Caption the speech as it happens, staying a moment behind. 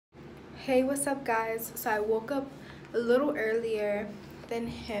Hey, what's up, guys? So I woke up a little earlier than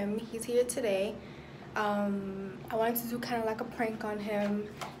him. He's here today. I wanted to do kind of like a prank on him.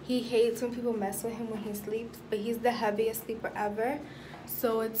 He hates when people mess with him when he sleeps, but he's the heaviest sleeper ever.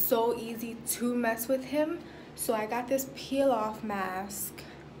 So it's so easy to mess with him. So I got this peel off mask.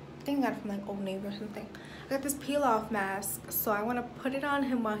 I think I got it from like Old Navy or something. I got this peel off mask. So I want to put it on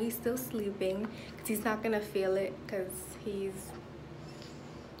him while he's still sleeping, because he's not going to feel it because he's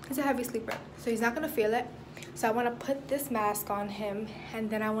a heavy sleeper, so he's not gonna feel it. So I want to put this mask on him, and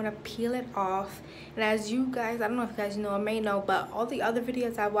then I want to peel it off. And as you guys, I don't know if you guys know or may know, but all the other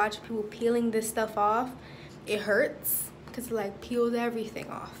videos I watch, people peeling this stuff off, it hurts because it like peels everything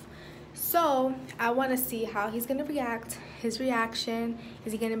off. So I want to see how he's gonna react, his reaction.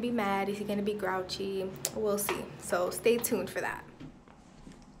 Is he gonna be mad? Is he gonna be grouchy? We'll see. So stay tuned for that.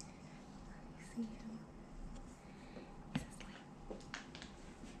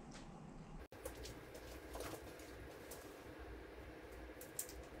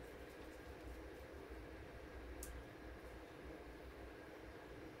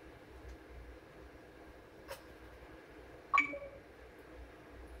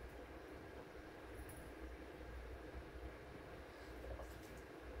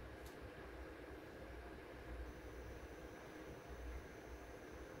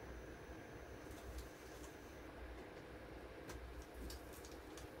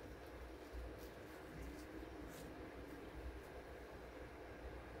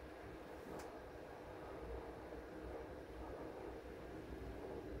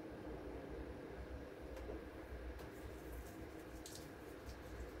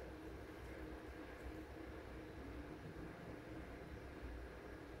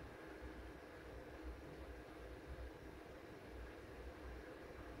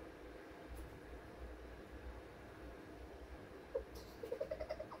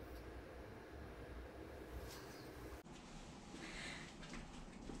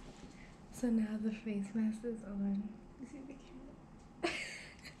 So now the face mask is on. You see the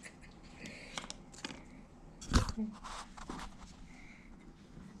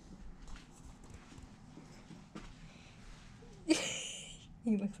camera?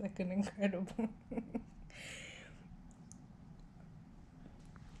 He looks like an incredible.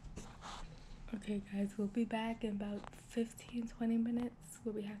 Okay guys, we'll be back in about 15-20 minutes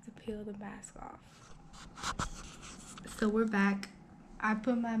where we have to peel the mask off. So we're back. I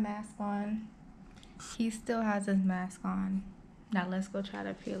put my mask on. He still has his mask on. Now let's go try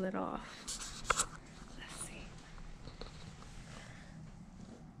to peel it off. Let's see.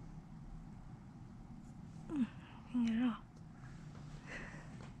 Get it off.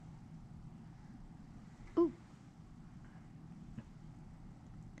 Ooh.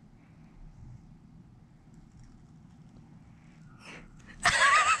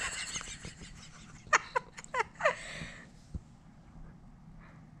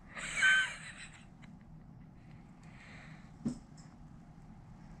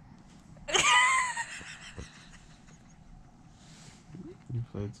 You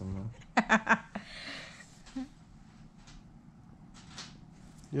played some more.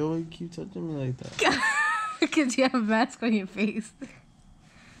 Yo, why you keep touching me like that? Because you have a mask on your face.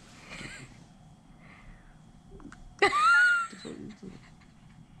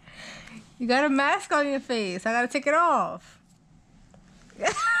 You got a mask on your face. I gotta take it off.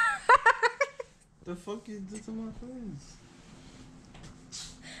 The fuck you did to my face?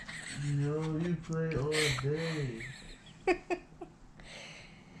 Yo, you play all day.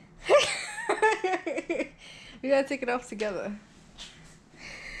 We gotta take it off together.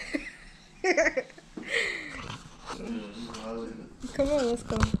 Come on, let's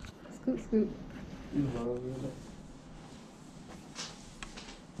go. Scoot, scoot. You violated.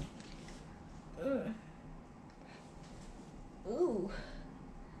 Ooh.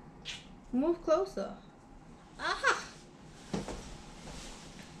 Move closer. Aha.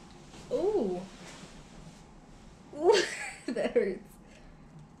 Ooh. Ooh. That hurts.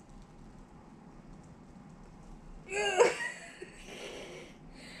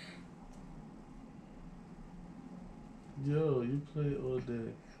 Yo, you play all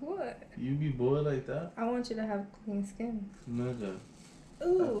day. What? You be bored like that? I want you to have clean skin. Nigga.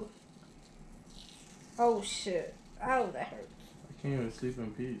 Ooh. Oh shit. Ow, that hurts. I can't even sleep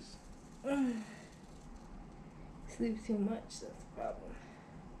in peace. Sleep too much, that's the problem.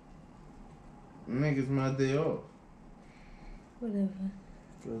 Nigga, it's my day off. Whatever.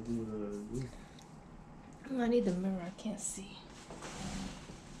 Gotta do what I do. Oh, I need the mirror, I can't see.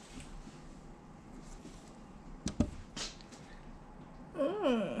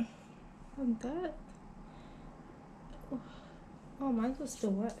 Like that. Oh, mine was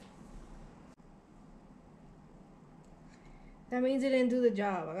still wet. That means it didn't do the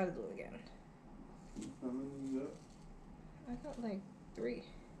job. I gotta do it again. How many you got? I got like 3.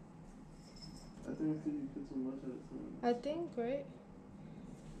 I think it's 'cause you put too much at a time. I think, right?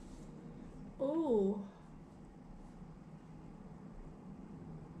 Ooh.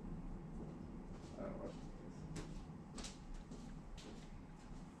 Alright, watch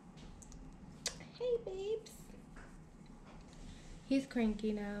Hey, babes. He's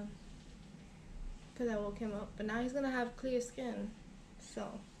cranky now. Because I woke him up. But now he's going to have clear skin.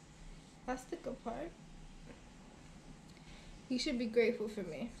 So, that's the good part. He should be grateful for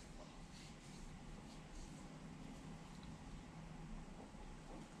me.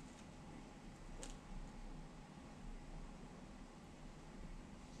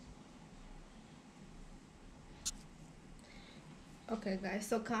 Okay, guys,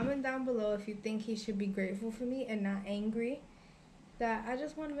 so comment down below if you think he should be grateful for me and not angry. That I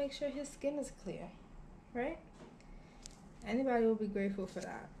just want to make sure his skin is clear, right? Anybody will be grateful for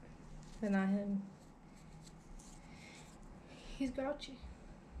that, but not him. He's grouchy.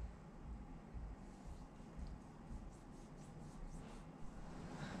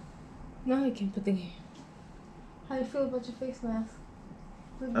 No, he can't put the game. How you feel about your face mask?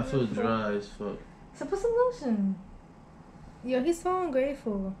 I feel dry as fuck. So put some lotion. Yo, he's so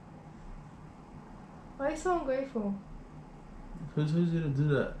ungrateful. Why are you so ungrateful? Who told you to do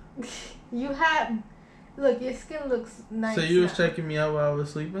that? You had... Look, your skin looks nice. So you was now. checking me out while I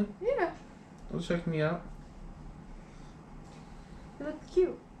was sleeping? Yeah. Don't check me out. You look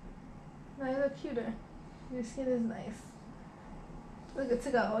cute. Now you look cuter. Your skin is nice. Look, it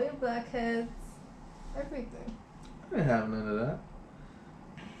took out all your blackheads. Everything. I didn't have none of that.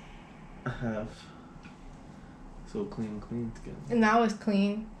 I have so clean skin. And now it's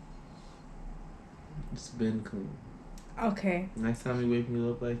clean. It's been clean. Okay. Next time you wake me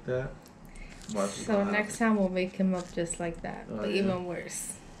up like that, watch it. So next time we'll make him up just like that, Oh, but yeah. even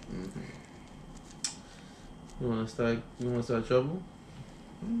worse. Mm-hmm. You wanna start trouble?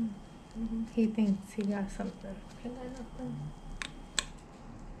 Mm-hmm. He thinks he got something. Can I nothing?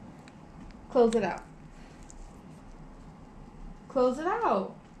 Close it out. Close it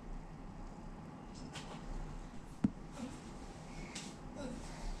out.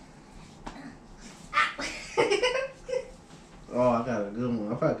 Oh, I got a good one.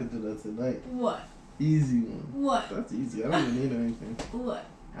 I probably could do that tonight. What? Easy one. What? That's easy. I don't even need anything. What?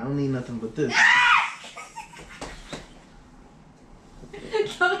 I don't need nothing but this.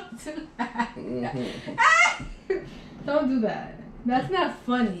 Don't do that. Mm-hmm. Don't do that. That's not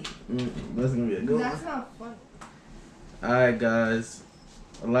funny. That's gonna be a good one. That's not funny. Alright, guys.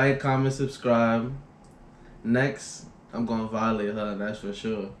 Like, comment, subscribe. Next, I'm gonna violate her. That's for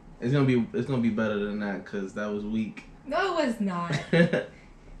sure. It's gonna be better than that because that was weak. No, it was not.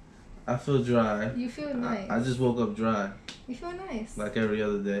 I feel dry. You feel nice. I just woke up dry. You feel nice. Like every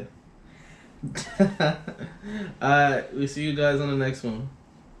other day. Alright, we'll see you guys on the next one.